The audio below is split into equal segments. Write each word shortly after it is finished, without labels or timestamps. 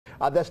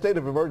That state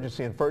of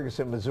emergency in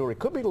Ferguson, Missouri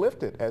could be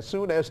lifted as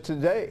soon as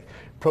today.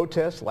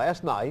 Protests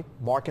last night,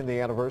 marking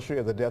the anniversary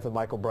of the death of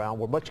Michael Brown,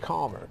 were much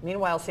calmer.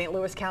 Meanwhile, St.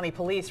 Louis County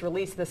Police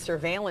released the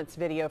surveillance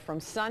video from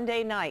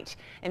Sunday night.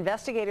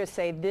 Investigators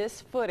say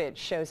this footage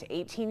shows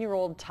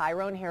 18-year-old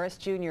Tyrone Harris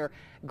Jr.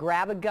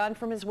 grab a gun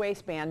from his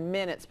waistband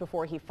minutes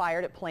before he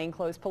fired at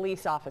plainclothes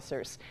police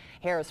officers.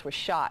 Harris was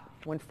shot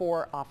when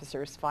 4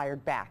 officers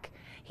fired back.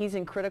 He's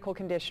in critical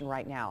condition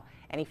right now,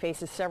 and he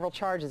faces several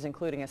charges,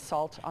 including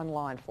assault on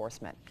law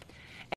enforcement.